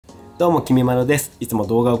どうもkimimaroです。いつも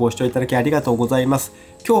動画をご視聴いただきありがとうございます。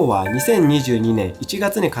今日は2022年1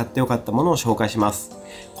月に買ってよかったものを紹介します。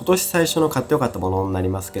今年最初の買ってよかったものになり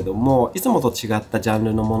ますけども、いつもと違ったジャン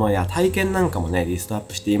ルのものや体験なんかもね、リストアッ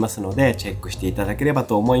プしていますので、チェックしていただければ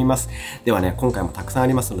と思います。ではね、今回もたくさんあ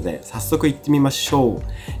りますので、早速行ってみましょ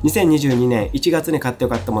う。2022年1月に買ってよ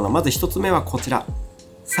かったもの、まず1つ目はこちら。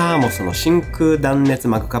サーモスの真空断熱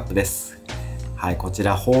マグカップです。はい、こち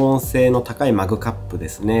ら保温性の高いマグカップで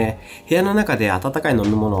すね。部屋の中で温かい飲み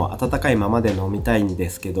物を温かいままで飲みたいんで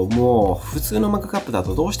すけども、普通のマグカップだ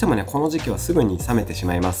とどうしてもね、この時期はすぐに冷めてし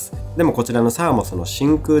まいます。でもこちらのサーモスの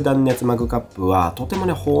真空断熱マグカップはとても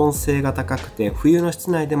ね、保温性が高くて、冬の室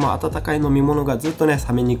内でも温かい飲み物がずっとね、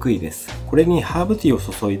冷めにくいです。これにハーブティーを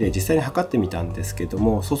注いで実際に測ってみたんですけど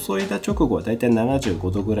も、注いだ直後はだいたい75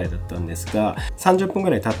度ぐらいだったんですが、30分ぐ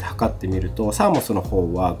らい経って測ってみると、サーモスの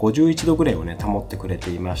方は51度ぐらいをね、保ってくれて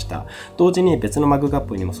いました。同時に別のマグカッ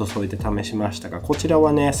プにも注いで試しましたが、こちら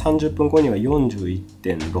はね、30分後には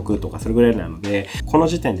 41.6 とかそれぐらいなので、この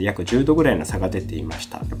時点で約10度ぐらいの差が出ていまし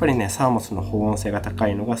た。やっぱりね、サーモスの保温性が高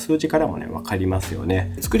いのが数字からもね、わかりますよ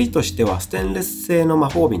ね。作りとしてはステンレス製の魔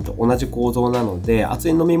法瓶と同じ構造なので、熱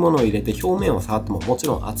い飲み物を入れて表面を触ってももち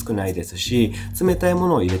ろん熱くないですし、冷たいも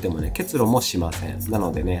のを入れてもね、結露もしません。な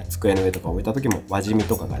のでね、机の上とか置いた時も輪染み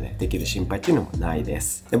とかがね、できる心配っていうのもないで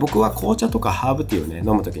す。で、僕は紅茶とかハーブティーをね、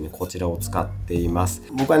飲む時にこちらを使っています。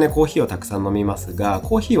僕はね、コーヒーをたくさん飲みますが、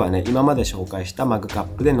コーヒーはね、今まで紹介したマグカッ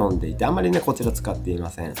プで飲んでいて、あんまりね、こちら使ってい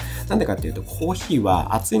ません。なんでかっていうと、コーヒー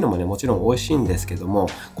は熱いのもね、もちろん美味しいんですけども、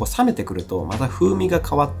こう冷めてくるとまた風味が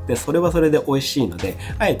変わって、それはそれで美味しいので、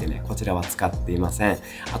あえてね、こちらは使っていません。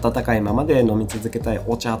温かいままで飲み続けたい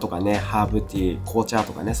お茶とかね、ハーブティー、紅茶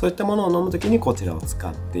とかね、そういったものを飲む時にこちらを使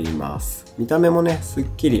っています。見た目もね、すっ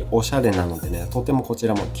きりおしゃれなのでね、とてもこち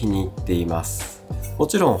らも気に入っています。も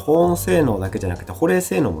ちろん保温性能だけじゃなくて保冷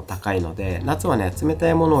性能も高いので、夏はね、冷た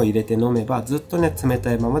いものを入れて飲めばずっとね、冷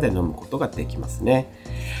たいままで飲むことができますね。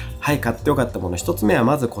はい、買ってよかったもの1つ目は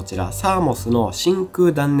まずこちら、サーモスの真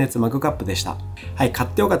空断熱マグカップでした。はい、買っ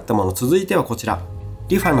てよかったもの続いてはこちら、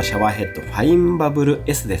リファのシャワーヘッドファインバブル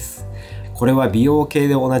S です。これは美容系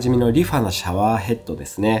でおなじみのリファのシャワーヘッドで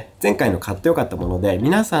すね。前回の買ってよかったもので、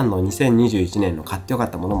皆さんの2021年の買ってよかっ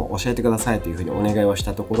たものも教えてくださいというふうにお願いをし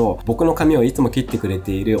たところ、僕の髪をいつも切ってくれ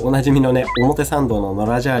ているおなじみのね、表参道のノ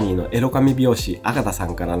ラジャーニーのエロ髪美容師、アガタさ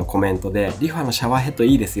んからのコメントで、リファのシャワーヘッド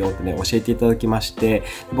いいですよってね、教えていただきまして、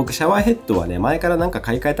僕シャワーヘッドはね、前からなんか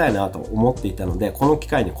買い替えたいなと思っていたので、この機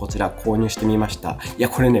会にこちら購入してみました。いや、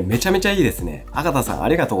これね、めちゃめちゃいいですね。アガタさんあ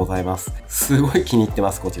りがとうございます。すごい気に入って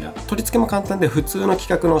ます、こちら。取り付けも簡単で、普通の規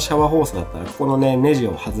格のシャワーホースだったらここのねネジ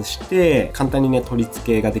を外して簡単にね取り付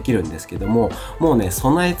けができるんですけども、もうね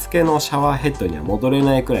備え付けのシャワーヘッドには戻れ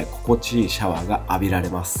ないくらい心地いいシャワーが浴びられ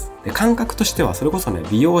ます。で、感覚としてはそれこそね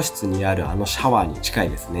美容室にあるあのシャワーに近い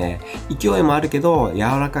ですね。勢いもあるけど柔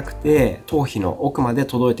らかくて頭皮の奥まで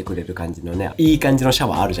届いてくれる感じのね、いい感じのシャ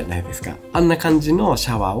ワーあるじゃないですか。あんな感じのシ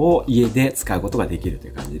ャワーを家で使うことができると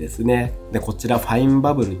いう感じですね。で、こちらファイン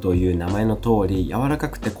バブルという名前の通り柔らか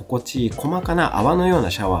くて心地いい細かな泡のよう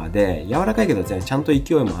なシャワーで、柔らかいけどねちゃんと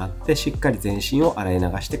勢いもあってしっかり全身を洗い流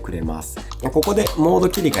してくれます。ここでモード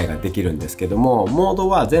切り替えができるんですけども、モード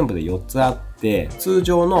は全部で4つあって、通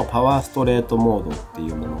常のパワーストレートモードって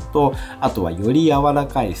いうものと、あとはより柔ら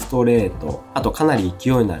かいストレート、あとかなり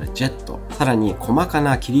勢いのあるジェット、さらに細か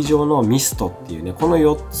な霧状のミストっていうね、この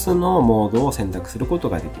4つのモードを選択すること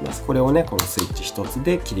ができます。これをね、このスイッチ1つ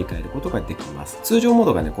で切り替えることができます。通常モー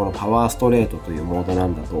ドがね、このパワーストレートというモードな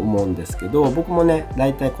んだと思うんですけど、僕もね、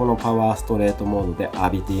大体このパワーストレートモードで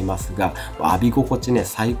浴びていますが、浴び心地ね、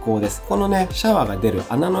最高です。このね、シャワーが出る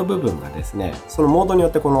穴の部分がですね、そのモードによ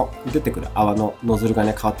ってこの出てくる泡のノズルが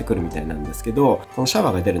ね変わってくるみたいなんですけど、このシャワ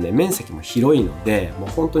ーが出るね面積も広いので、もう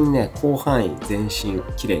本当にね広範囲全身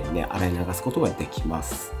きれいにね洗い流すことができま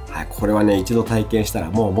す。はい、これはね一度体験した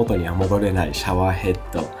らもう元には戻れないシャワーヘッ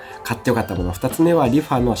ド。買ってよかったもの2つ目はリ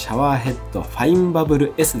ファのシャワーヘッドファインバブ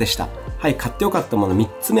ル S でした。はい、買ってよかったもの3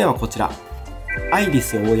つ目はこちら、アイリ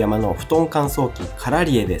スオーヤマの布団乾燥機カラ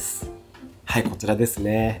リエです。はい、こちらです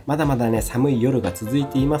ね。まだまだね、寒い夜が続い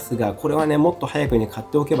ていますが、これはね、もっと早くに買っ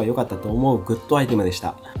ておけばよかったと思うグッドアイテムでし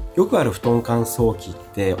た。よくある布団乾燥機っ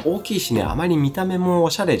て大きいしね、あまり見た目もお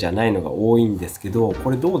しゃれじゃないのが多いんですけど、こ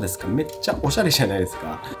れどうですか？めっちゃおしゃれじゃないです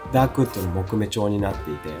か。ダークウッドの木目調になっ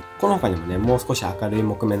ていて、この他にもね、もう少し明るい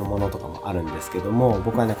木目のものとかもあるんですけども、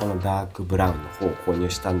僕はね、このダークブラウンの方を購入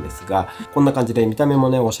したんですが、こんな感じで見た目も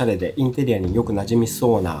ね、おしゃれでインテリアによく馴染み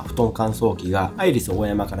そうな布団乾燥機がアイリスオー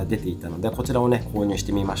ヤマから出ていたので、こちらをね、購入し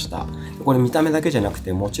てみました。これ見た目だけじゃなく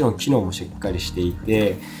て、もちろん機能もしっかりしてい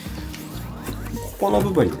て、この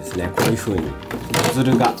部分にですね、こういう風にノズ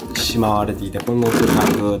ルがしまわれていて、このノズルが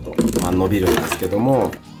ぐーっと伸びるんですけど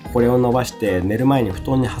も、これを伸ばして寝る前に布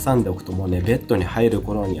団に挟んでおくと、もうねベッドに入る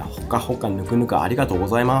頃にはほかほかぬくぬくありがとうご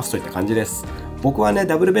ざいますといった感じです。僕はね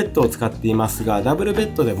ダブルベッドを使っていますが、ダブルベ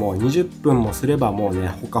ッドでも20分もすればもうね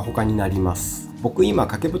ほかほかになります。僕今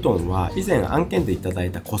掛け布団は以前案件でいただ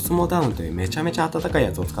いたコスモダウンというめちゃめちゃ暖かい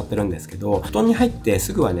やつを使ってるんですけど、布団に入って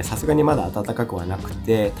すぐはねさすがにまだ暖かくはなく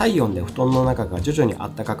て、体温で布団の中が徐々に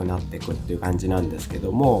暖かくなっていくっていう感じなんですけ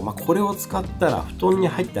ども、これを使ったら布団に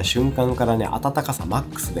入った瞬間からね暖かさマッ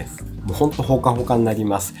クスです。もうほんとほかほかになり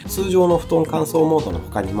ます。通常の布団乾燥モードの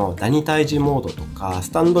他にもダニ退治モードとか、ス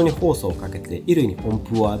タンドにホースをかけて衣類に温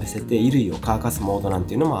風を浴びせて衣類を乾かすモードなん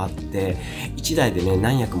ていうのもあって、1台でね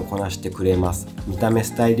何役もこなしてくれます。見た目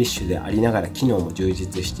スタイリッシュでありながら機能も充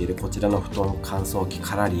実しているこちらの布団乾燥機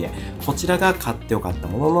カラリエ、こちらが買ってよかった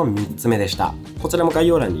ものの3つ目でした。こちらも概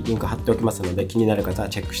要欄にリンク貼っておきますので、気になる方は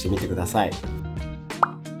チェックしてみてください。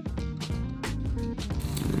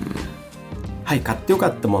はい、買ってよか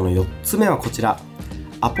ったもの4つ目はこちら、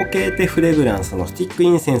アポケーテフレグランスのスティックイ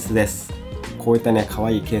ンセンスです。こういったね可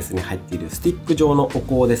愛いケースに入っているスティック状のお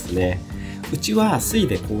香ですね。うちは水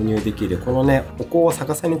で購入できるこのねお香を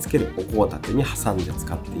逆さにつけるお香立てに挟んで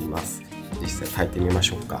使っています。実際炊いてみま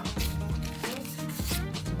しょうか。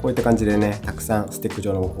こういった感じでねたくさんスティック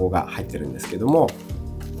状のお香が入ってるんですけども、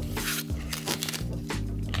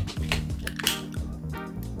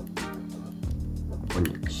ここ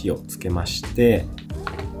に火をつけまして、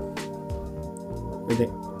これで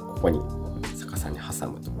ここに逆さに挟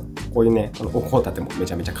むと、こういうねこのお香立てもめ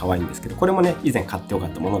ちゃめちゃ可愛いんですけど、これもね以前買ってよかっ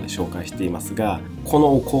たもので紹介していますが、こ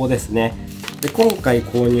のお香ですね。で今回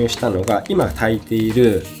購入したのが今炊いてい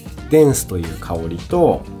るデンスという香り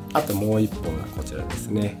と、あともう1本がこちらです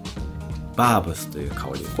ね、バーブスという香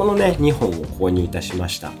り、このね2本を購入いたしま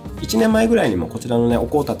した。1年前ぐらいにもこちらのねお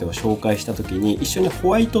香立てを紹介した時に一緒にホ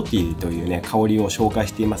ワイトティーというね香りを紹介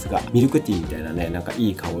していますが、ミルクティーみたいなねなんか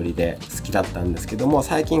いい香りで好きだったんですけども、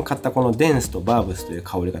最近買ったこのデンスとバーブスという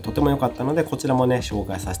香りがとても良かったので、こちらもね紹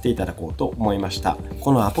介させていただこうと思いました。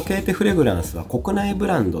このアポケーテフレグランスは国内ブ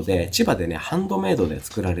ランドで千葉でねハンドメイドで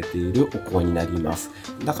作られているお香になります。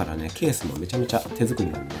だからねケースもめちゃめちゃ手作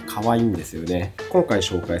りなんで可愛いんですよね。今回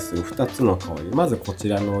紹介する2つの香り、まずこち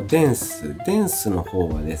らのデンスの方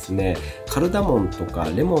はですね、カルダモンとか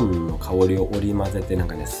レモンの香りを織り交ぜて、なん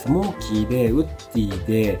かねスモーキーでウッディ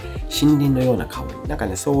で森林のような香り、なんか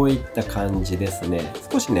ねそういった感じですね。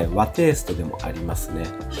少しね和テイストでもありますね。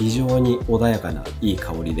非常に穏やかないい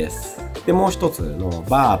香りです。でもう一つの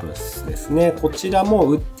バーブスですね、こちらも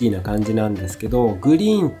ウッディな感じなんですけど、グリ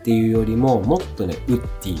ーンっていうよりももっとねウッ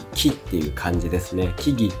ディ、木っていう感じですね。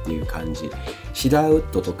木々っていう感じ、シダーウ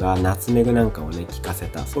ッドとかナツメグなんかをね効かせ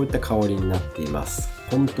た、そういった香りになっています。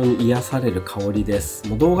本当に癒される香りです。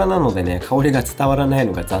もう動画なのでね香りが伝わらない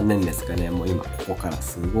のが残念ですがね、もう今ここから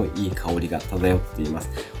すごいいい香りが漂っています。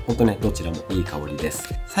本当ねどちらもいい香りで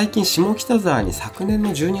す。最近下北沢に昨年の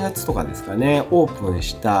12月とかですかねオープン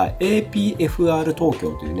した APFR 東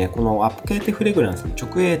京というねこのアポケーテフレグランスの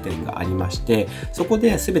直営店がありまして、そこ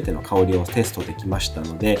で全ての香りをテストできました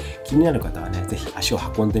ので、気になる方はねぜひ足を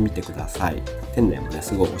運んでみてください。店内もね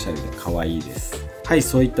すごいおしゃれで可愛いです。はい、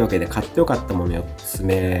そういったわけで買ってよかったもの4つ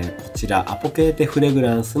目、こちらアポケーテフレグ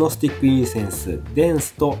ランスのスティックインセンス、デン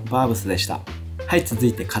スとバーブスでした。はい、続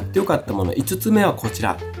いて買ってよかったもの5つ目はこち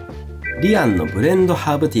ら、リアンのブレンド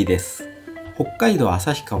ハーブティーです。北海道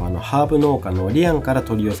旭川のハーブ農家のリアンから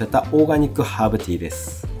取り寄せたオーガニックハーブティーで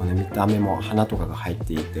す。見た目も花とかが入っ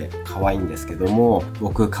ていて可愛いんですけども、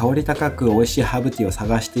僕香り高く美味しいハーブティーを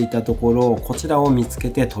探していたところ、こちらを見つけ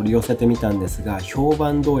て取り寄せてみたんですが、評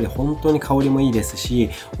判通り本当に香りもいいですし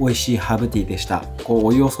美味しいハーブティーでした。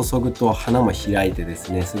お湯を注ぐと花も開いてで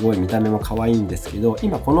すね、すごい見た目も可愛いんですけど、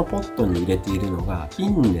今このポットに入れているのがイ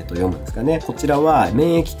ンネと読むんですかね。こちらは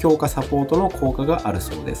免疫強化サポートの効果がある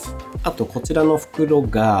そうです。あとこちらの袋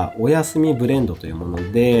がおやすみブレンドというも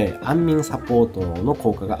ので安眠サポートの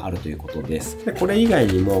効果があるということです。でこれ以外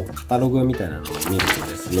にもカタログみたいなのを見ると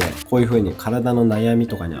ですね、こういう風に体の悩み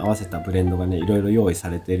とかに合わせたブレンドがねいろいろ用意さ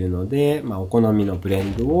れているので、お好みのブレ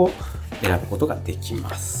ンドを選ぶことができ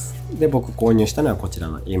ます。で僕購入したのはこちら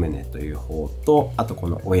のイムネという方と、あとこ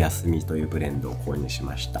のおやすみというブレンドを購入し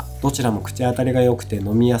ました。どちらも口当たりが良くて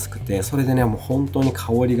飲みやすくて、それでねもう本当に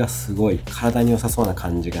香りがすごい体に良さそうな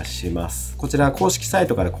感じがします。こちら公式サイ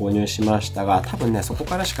トから購入しましたが、多分ねそこ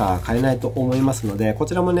からしか買えないと思いますので、こ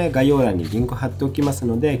ちらもね概要欄にリンク貼っておきます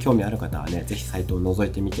ので、興味ある方はねぜひサイトを覗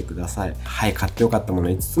いてみてください。はい、買ってよかったもの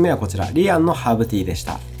5つ目はこちら、リアンのハーブティーでし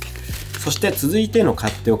た。そして続いての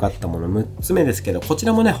買ってよかったもの6つ目ですけど、こち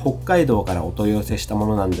らもね、北海道からお取り寄せしたも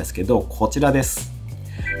のなんですけど、こちらです。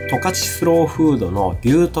十勝スローフードの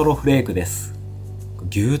牛トロフレークです。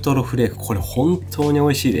牛トロフレーク、これ本当に美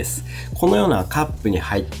味しいです。このようなカップに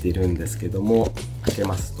入っているんですけども、開け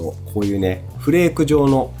ますと、こういうね、フレーク状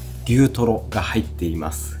の牛トロが入ってい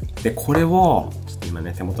ます。で、これを、ちょっと今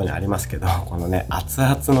ね、手元にありますけど、このね、熱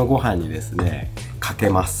々のご飯にですね、かけ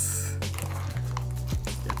ます。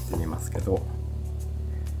やってみますけど、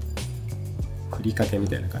ふりかけみ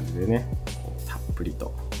たいな感じでね、こうたっぷりと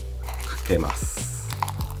かけます。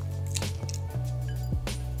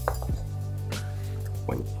こ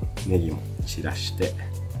こにネギも散らして、こ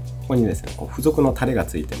こにですね、こう付属のタレが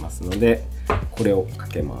ついてますので、これをか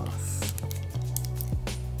けます。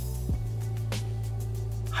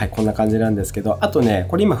はい、こんな感じなんですけど、あとね、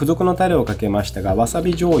これ今付属のタレをかけましたが、わさ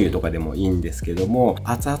び醤油とかでもいいんですけども、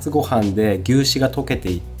熱々ご飯で牛脂が溶け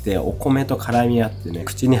ていって、お米と絡み合ってね、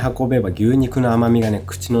口に運べば牛肉の甘みがね、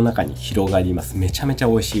口の中に広がります。めちゃめちゃ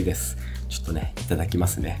美味しいです。ちょっとね、いただきま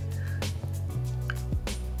すね。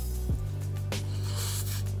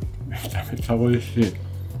めちゃめちゃ美味しい。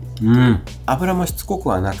油もしつこく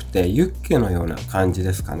はなくて、ユッケのような感じ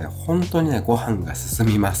ですかね。本当にね、ご飯が進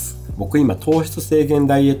みます。僕今糖質制限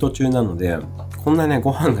ダイエット中なので、こんなね、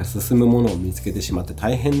ご飯が進むものを見つけてしまって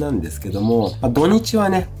大変なんですけども、土日は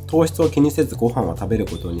ね、糖質を気にせずご飯を食べる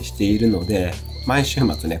ことにしているので、毎週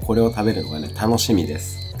末ね、これを食べるのがね、楽しみで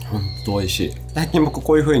す。ほんと美味しい。最近僕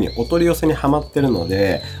こういう風にお取り寄せにハマってるの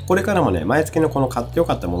で、これからもね、毎月のこの買ってよ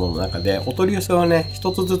かったものの中で、お取り寄せをね、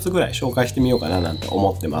一つずつぐらい紹介してみようかななんて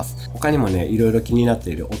思ってます。他にもね、いろいろ気になって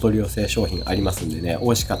いるお取り寄せ商品ありますんでね、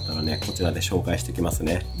美味しかったらね、こちらで紹介していきます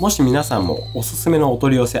ね。もし皆さんもおすすめのお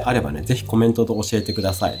取り寄せあればね、ぜひコメントで教えてく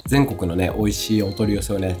ださい。全国のね、美味しいお取り寄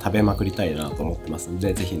せをね、食べまくりたいなと思ってますん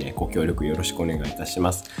で、ぜひね、ご協力よろしくお願いいたし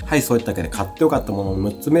ます。はい、そういったわけで買ってよかったもの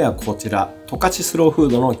の6つ目はこちら、十勝スローフ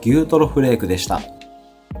ードの牛トロフレークでした。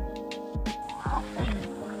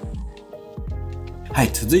はい、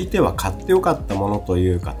続いては買ってよかったものと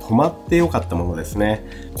いうか、泊まってよかったものですね。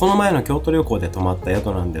この前の京都旅行で泊まった宿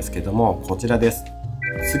なんですけども、こちらです。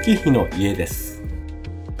月日の家です。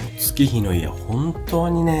月日の家、本当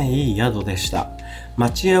にね、いい宿でした。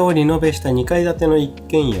町屋をリノベした2階建ての一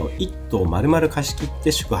軒家を1棟丸々貸し切っ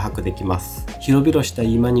て宿泊できます。広々した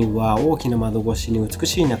居間には大きな窓越しに美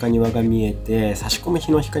しい中庭が見えて、差し込む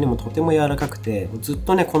日の光もとても柔らかくて、ずっ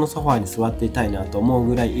とね、このソファーに座っていたいなと思う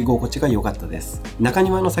ぐらい居心地が良かったです。中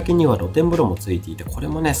庭の先には露天風呂もついていて、これ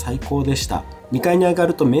もね、最高でした。2階に上が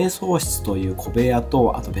ると瞑想室という小部屋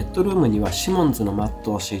と、あとベッドルームにはシモンズのマッ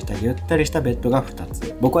トを敷いたゆったりしたベッドが2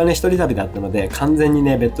つ。僕はね、一人旅だったので完全に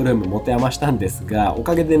ね、ベッドルーム持て余したんですが、お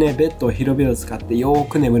かげでね、ベッドを広々使ってよー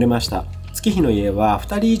く眠れました。月日の家は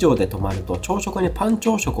2人以上で泊まると朝食にパン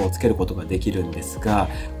朝食をつけることができるんですが、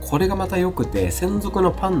これがまた良くて、専属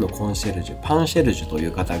のパンのコンシェルジュ、パンシェルジュとい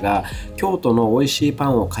う方が京都の美味しいパ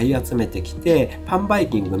ンを買い集めてきて、パンバイ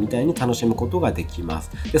キングみたいに楽しむことができま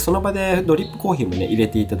す。で、その場でドリップコーヒーもね、入れ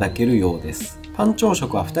ていただけるようです。パン朝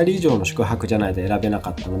食は2人以上の宿泊じゃないと選べな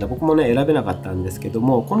かったので、僕もね、選べなかったんですけど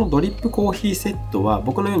も、このドリップコーヒーセットは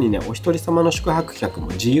僕のようにね、お一人様の宿泊客も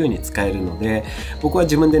自由に使えるので、僕は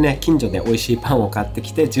自分でね、近所で美味しいパンを買って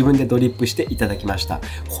きて自分でドリップしていただきました。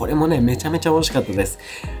これもね、めちゃめちゃ美味しかったです。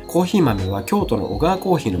コーヒー豆は京都の小川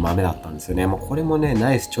コーヒーの豆だったんですよね。もうこれもね、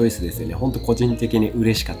ナイスチョイスですよね。ほんと個人的に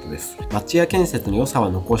嬉しかったです。町屋建設の良さは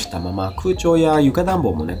残したまま、空調や床暖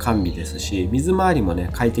房もね、完備ですし、水回りもね、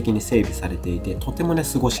快適に整備されていて、とてもね、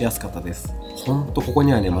過ごしやすかったです。ほんとここ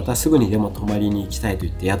にはね、またすぐにでも泊まりに行きたいとい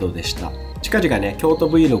った宿でした。近々ね、京都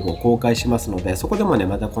Vlog を公開しますので、そこでもね、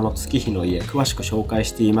またこの月日の家、詳しく紹介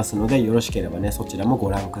していますので、よろしければね、そちらもご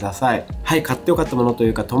覧ください。はい、買ってよかったものとい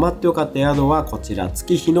うか、泊まってよかった宿はこちら、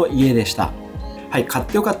月日の家でした。はい、買っ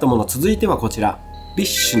てよかったもの、続いてはこちら。ビッ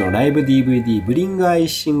シュのライブ DVD ブリングアイ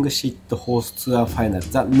シングシットホースツアーファイナル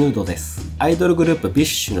ザ・ヌードです。アイドルグループビッ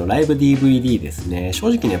シュのライブ DVD ですね。正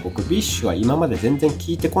直ね、僕ビッシュは今まで全然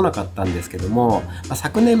聞いてこなかったんですけども、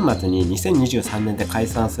昨年末に2023年で解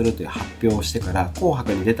散するという発表をしてから紅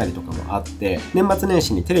白に出たりとかもあって、年末年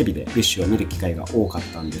始にテレビでビッシュを見る機会が多かっ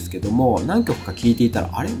たんですけども、何曲か聴いていたら、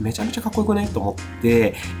あれめちゃめちゃかっこよくねと思っ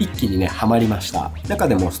て、一気にね、ハマりました。中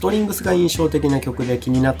でもストリングスが印象的な曲で気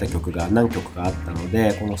になった曲が何曲かあったのの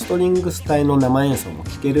で、このストリングス帯の生演奏も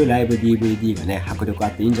聴けるライブ DVD がね、迫力あ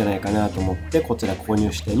っていいんじゃないかなと思ってこちら購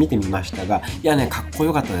入して見てみましたが、いやね、かっこ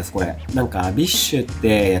よかったです、これ。なんかビッシュっ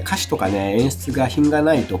て歌詞とかね、演出が品が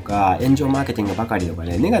ないとか、炎上マーケティングばかりとか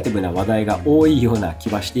ね、ネガティブな話題が多いような気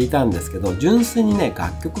はしていたんですけど、純粋にね、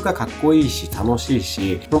楽曲がかっこいいし、楽しい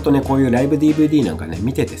し、ほんとね、こういうライブ DVD なんかね、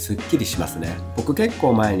見ててすっきりしますね。僕結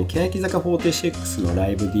構前に欅坂46のラ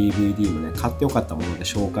イブ DVD もね、買ってよかったもので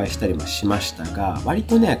紹介したりもしましたが、割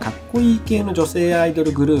とね、かっこいい系の女性アイド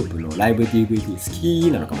ルグループのライブ DVD 好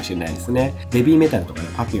きなのかもしれないですね。ベビーメタルとかね、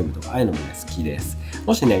Perfume とかああいうのもね、好きです。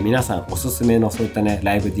もしね、皆さんおすすめのそういったね、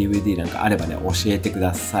ライブ DVD なんかあればね、教えてく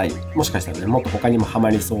ださい。もしかしたらね、もっと他にもハマ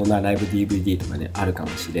りそうなライブ DVD とかね、あるかも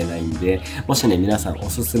しれないんで、もしね、皆さんお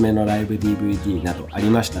すすめのライブ DVD などあり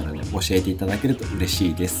ましたらね、教えていただけると嬉し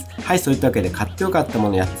いです。はい、そういったわけで買ってよかったも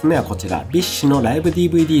の8つ目はこちら、ビッシュのライブ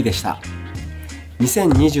DVD でした。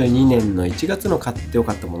2022年の1月の買ってよ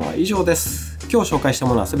かったものは以上です。今日紹介した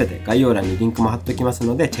ものは全て概要欄にリンクも貼っておきます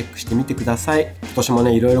のでチェックしてみてください。今年も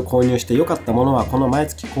ね、いろいろ購入してよかったものはこの毎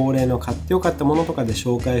月恒例の買ってよかったものとかで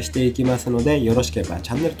紹介していきますので、よろしければ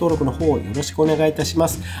チャンネル登録の方よろしくお願いいたしま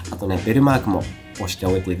す。あとね、ベルマークも押して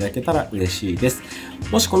おいていただけたら嬉しいです。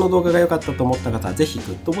もしこの動画が良かったと思った方はぜひ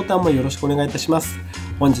グッドボタンもよろしくお願いいたします。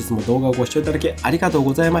本日も動画をご視聴いただきありがとう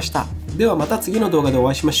ございました。ではまた次の動画でお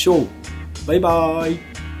会いしましょう。バイバーイ。